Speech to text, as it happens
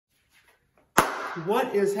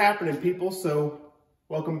What is happening, people? So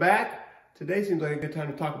welcome back. Today seems like a good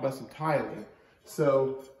time to talk about some tiling.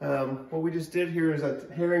 So what we just did here is a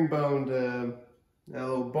herringbone a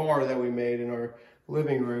little bar that we made in our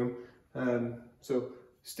living room. So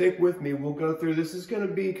stick with me, we'll go through. This is going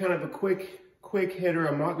to be kind of a quick hitter.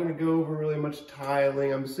 I'm not going to go over really much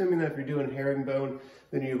tiling. I'm assuming that if you're doing herringbone,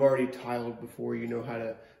 then you've already tiled before. You know how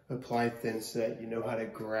to apply thin set, you know how to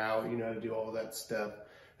grout, you know how to do all that stuff.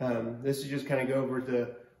 This is just kind of go over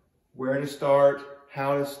to where to start,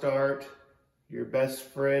 how to start, your best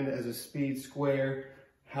friend as a speed square,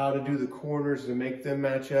 how to do the corners to make them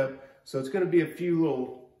match up. So it's going to be a few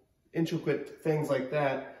little intricate things like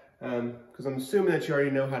that, because I'm assuming that you already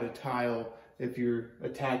know how to tile if you're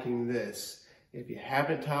attacking this. If you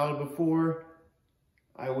haven't tiled before,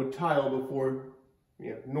 I would tile before,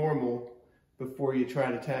 normal, before you try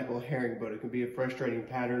to tackle a herringbone. It can be a frustrating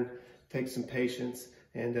pattern, takes some patience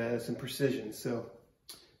and some precision. So,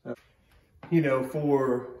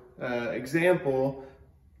 for example,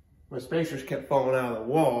 my spacers kept falling out of the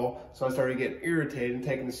wall, so I started getting irritated and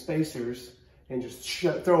taking the spacers and just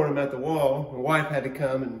throwing them at the wall. My wife had to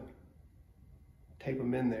come and tape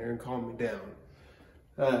them in there and calm me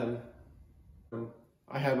down.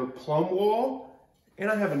 I have a plumb wall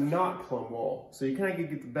and I have a not plumb wall, so you kind of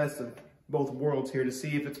get the best of both worlds here to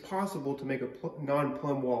see if it's possible to make a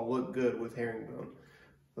non-plumb wall look good with herringbone.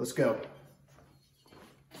 Let's go.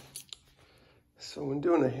 So when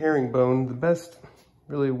doing a herringbone, the best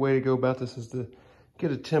really way to go about this is to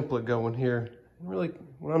get a template going here. And really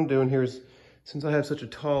what I'm doing here is, since I have such a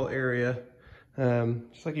tall area,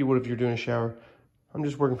 just like you would if you're doing a shower, I'm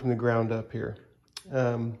just working from the ground up here.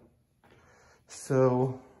 Let's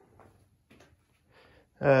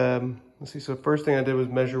see, so first thing I did was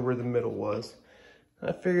measure where the middle was.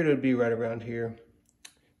 I figured it would be right around here.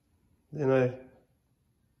 Then I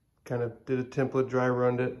kind of did a template, dry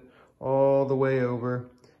runned it all the way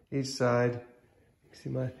over each side. You see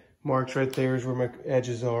my marks right there is where my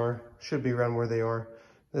edges are. Should be around where they are.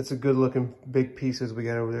 That's a good looking big pieces we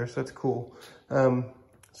got over there, so that's cool.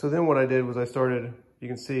 So then what I did was I started, you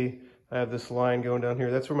can see I have this line going down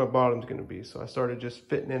here. That's where my bottom's gonna be. So I started just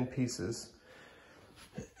fitting in pieces.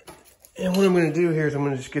 And what I'm gonna do here is I'm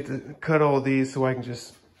gonna just get to cut all of these so I can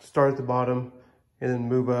just start at the bottom and then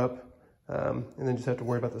move up, and then just have to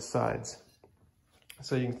worry about the sides.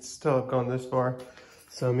 So you can still have gone this far.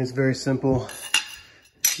 So it's very simple.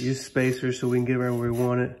 Use spacers so we can get around where we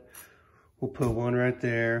want it. We'll put one right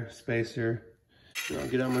there, spacer. And I'll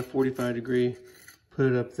get out my 45 degree, put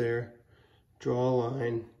it up there, draw a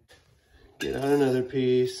line, get out another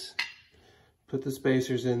piece, put the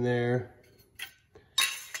spacers in there,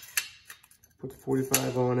 put the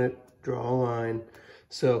 45 on it, draw a line.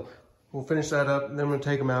 So we'll finish that up, and then I'm gonna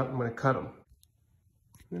take them out and I'm gonna cut them.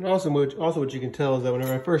 And also what you can tell is that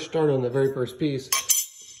whenever I first started on the very first piece,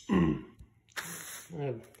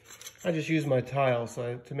 I just use my tile.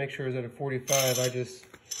 So to make sure it's at a 45, I just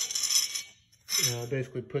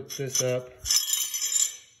basically put this up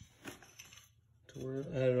to where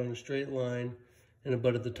I had it on a straight line and I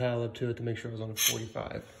butted the tile up to it to make sure it was on a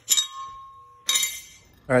 45.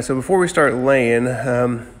 All right, so before we start laying,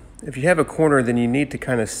 if you have a corner, then you need to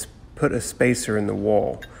kind of put a spacer in the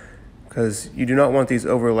wall, because you do not want these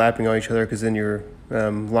overlapping on each other, because then your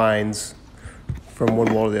lines from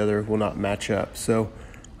one wall to the other will not match up. So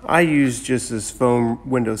I use just this foam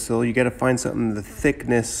windowsill. You got to find something the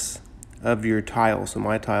thickness of your tile. So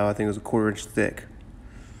my tile, I think, was 1/4 inch thick.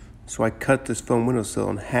 So I cut this foam windowsill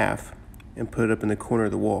in half and put it up in the corner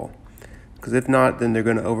of the wall. Because if not, then they're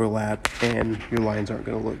going to overlap and your lines aren't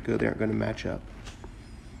going to look good. They aren't going to match up.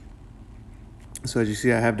 So as you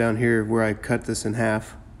see, I have down here where I cut this in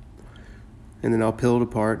half, and then I'll peel it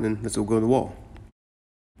apart, and then this will go to the wall.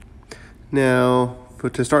 Now,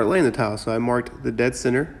 to start laying the tile, so I marked the dead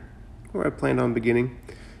center where I planned on beginning,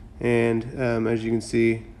 and as you can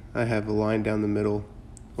see, I have a line down the middle.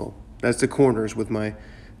 Well, that's the corners with my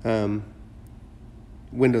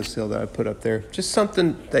windowsill that I put up there. Just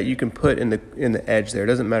something that you can put in the edge there. It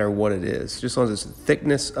doesn't matter what it is, just as long as it's the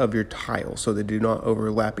thickness of your tile so they do not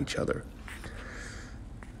overlap each other.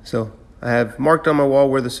 So I have marked on my wall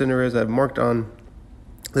where the center is. I've marked on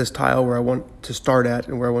this tile where I want to start at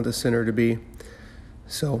and where I want the center to be.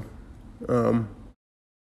 So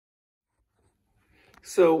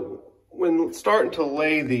when starting to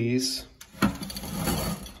lay these,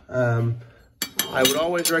 I would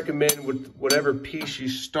always recommend with whatever piece you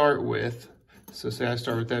start with. So say I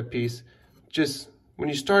start with that piece, just when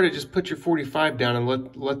you start it, just put your 45 down and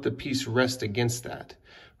let the piece rest against that.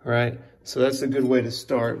 All right. So that's a good way to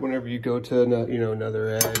start whenever you go to another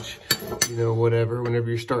edge, whatever. Whenever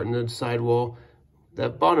you're starting the sidewall,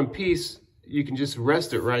 that bottom piece, you can just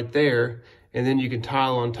rest it right there, and then you can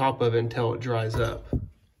tile on top of it until it dries up.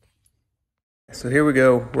 So here we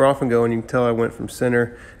go, we're off and going. You can tell I went from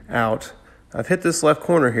center out. I've hit this left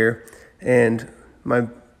corner here, and my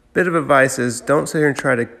bit of advice is don't sit here and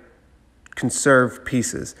try to conserve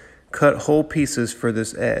pieces. Cut whole pieces for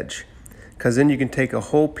this edge, because then you can take a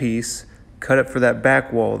whole piece, cut it for that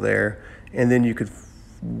back wall there, and then you could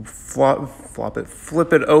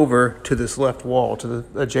flip it over to this left wall, to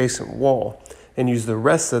the adjacent wall, and use the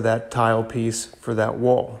rest of that tile piece for that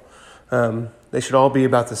wall. They should all be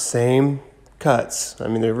about the same cuts. I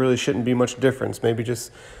mean, there really shouldn't be much difference, maybe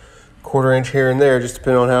just quarter inch here and there, just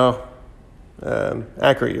depending on how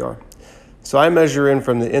accurate you are. So I measure in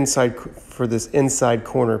from the inside for this inside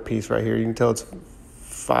corner piece right here. You can tell it's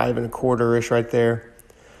 5 1/4-ish right there.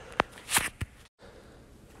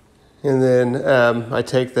 And then I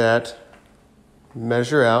take that,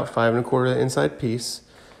 measure out 5 1/4 the inside piece.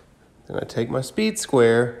 Then I take my speed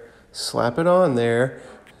square, slap it on there,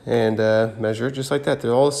 and measure it just like that.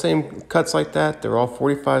 They're all the same cuts like that. They're all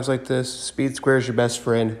 45s like this. Speed square is your best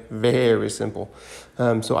friend. Very simple.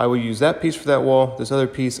 So I will use that piece for that wall. This other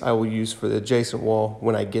piece I will use for the adjacent wall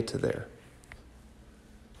when I get to there.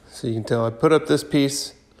 So you can tell I put up this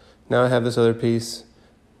piece. Now I have this other piece.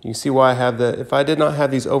 You can see why I have that. If I did not have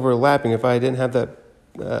these overlapping, if I didn't have that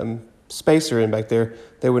spacer in back there,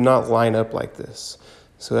 they would not line up like this.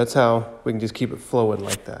 So that's how we can just keep it flowing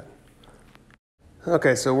like that.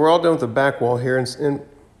 Okay, so we're all done with the back wall here, and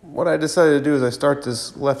what I decided to do is I start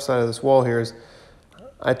this left side of this wall here is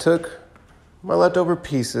I took my leftover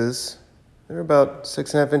pieces, they're about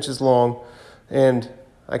 6 1/2 inches long, and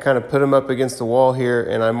I kind of put them up against the wall here,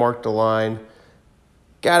 and I marked a line,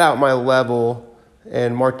 got out my level,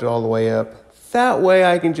 and marked it all the way up. That way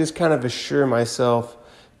I can just kind of assure myself,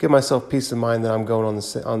 give myself peace of mind that I'm going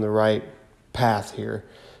on the right path here,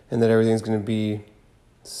 and that everything's going to be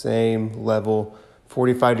same level,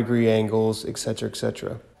 45-degree angles, etc.,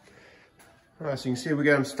 etc. All right, so you can see we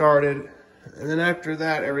got them started, and then after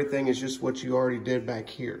that, everything is just what you already did back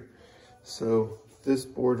here. So this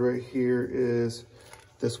board right here is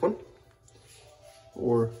this one,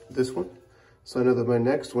 or this one. So I know that my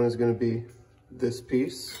next one is going to be this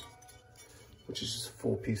piece, which is just a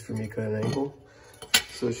full piece for me, cut an angle.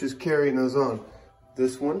 So it's just carrying those on.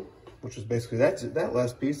 This one, which is basically that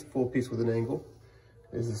last piece, full piece with an angle,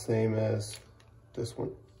 is the same as this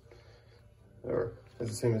one, or is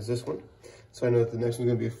the same as this one. So I know that the next one's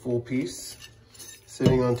gonna be a full piece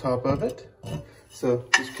sitting on top of it. So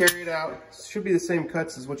just carry it out. It should be the same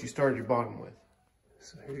cuts as what you started your bottom with.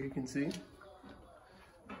 So here you can see,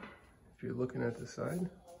 if you're looking at the side, it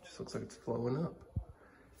just looks like it's flowing up.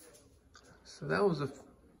 So that was a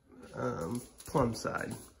plumb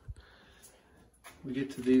side. We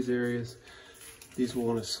get to these areas, these will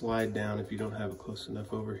want to slide down if you don't have it close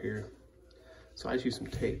enough over here. So I just use some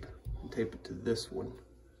tape and tape it to this one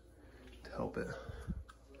to help it.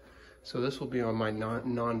 So this will be on my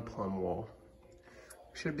non-plumb wall.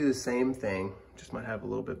 Should be the same thing, just might have a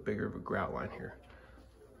little bit bigger of a grout line here.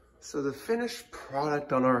 So the finished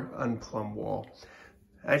product on our unplumbed wall,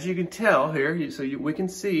 as you can tell here, we can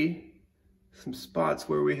see some spots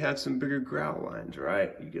where we have some bigger grout lines,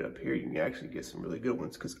 right? You get up here, you can actually get some really good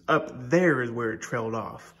ones, because up there is where it trailed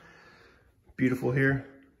off. Beautiful here,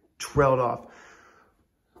 trailed off.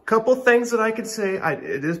 Couple things that I could say,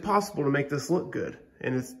 it is possible to make this look good.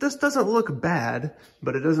 And this doesn't look bad,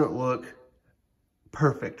 but it doesn't look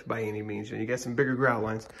perfect by any means. You got some bigger grout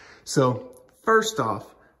lines. So first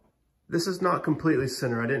off, this is not completely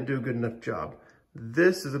center. I didn't do a good enough job.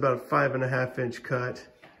 This is about a 5 1/2 inch cut.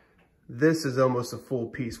 This is almost a full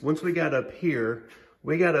piece. Once we got up here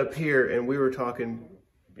and we were talking,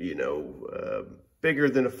 you know, bigger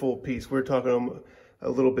than a full piece. We're talking a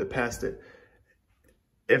little bit past it.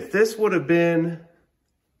 If this would have been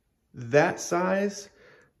that size,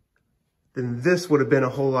 then this would have been a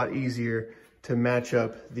whole lot easier to match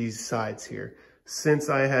up these sides here. Since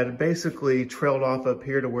I had basically trailed off up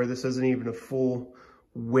here to where this isn't even a full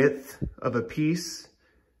width of a piece,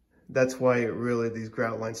 that's why these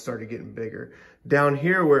grout lines started getting bigger. Down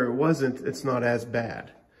here where it wasn't, it's not as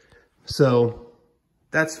bad. So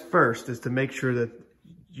that's first, is to make sure that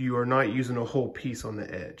you are not using a whole piece on the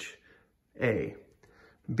edge, A.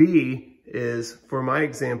 B is, for my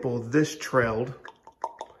example, this trailed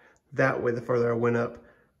that way the further I went up.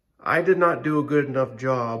 I did not do a good enough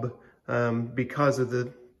job because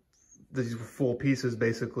of these full pieces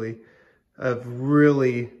basically, of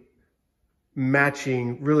really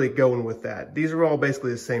matching, really going with that. These are all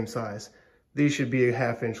basically the same size. These should be a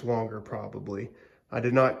 1/2 inch longer probably. I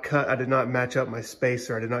did not match up my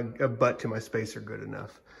spacer. I did not butt to my spacer good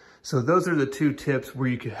enough. So those are the two tips where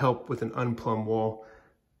you could help with an unplumbed wall.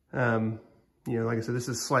 You know, like I said, this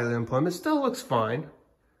is slightly unplumbed. It still looks fine.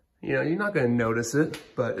 You know, you're not going to notice it,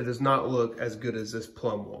 but it does not look as good as this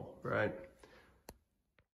plumb wall, right?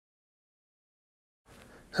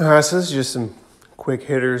 All right, so this is just some quick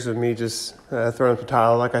hitters of me just throwing up the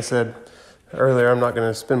tile. Like I said earlier, I'm not going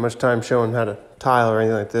to spend much time showing how to tile or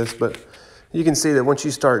anything like this, but you can see that once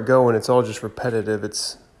you start going, it's all just repetitive.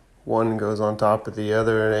 It's one goes on top of the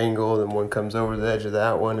other at an angle, then one comes over the edge of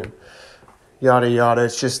that one, and yada yada.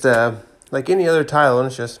 It's just like any other tile, and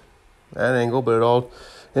it's just at an angle, but it all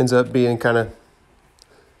ends up being kind of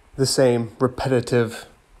the same repetitive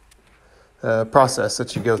process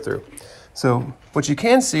that you go through. So what you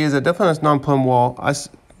can see is that definitely on this non-plumb wall, I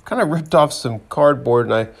kind of ripped off some cardboard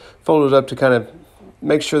and I folded it up to kind of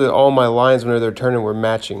make sure that all my lines whenever they're turning were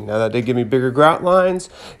matching. Now that did give me bigger grout lines.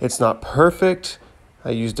 It's not perfect.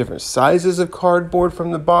 I used different sizes of cardboard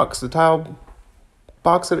from the box, the tile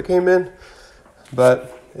box that it came in,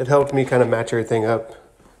 but it helped me kind of match everything up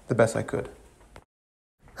the best I could.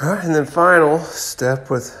 All right, and then final step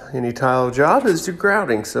with any tile job is to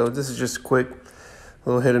grouting. So this is just a quick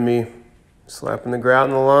little hit of me slapping the grout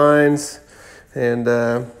in the lines and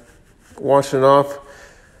washing it off.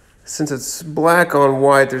 Since it's black on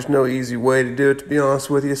white, there's no easy way to do it, to be honest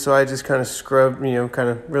with you. So I just kind of scrubbed, kind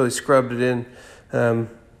of really scrubbed it in.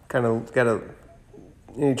 Kind of got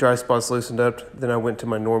any dry spots loosened up. Then I went to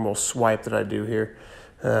my normal swipe that I do here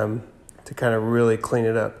to kind of really clean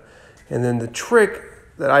it up. And then the trick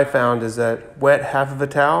that I found is that wet half of a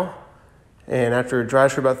towel, and after it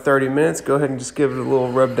dries for about 30 minutes, go ahead and just give it a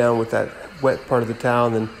little rub down with that wet part of the towel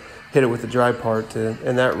and then hit it with the dry part,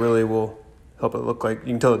 and that really will help it look like, you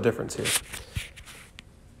can tell the difference here.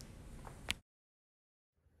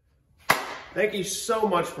 Thank you so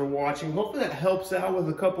much for watching. Hopefully that helps out with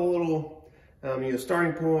a couple little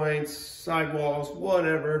starting points, sidewalls,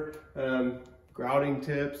 whatever, grouting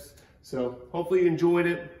tips. So hopefully you enjoyed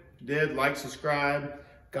it. If you did, like, subscribe.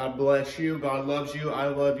 God bless you. God loves you. I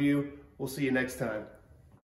love you. We'll see you next time.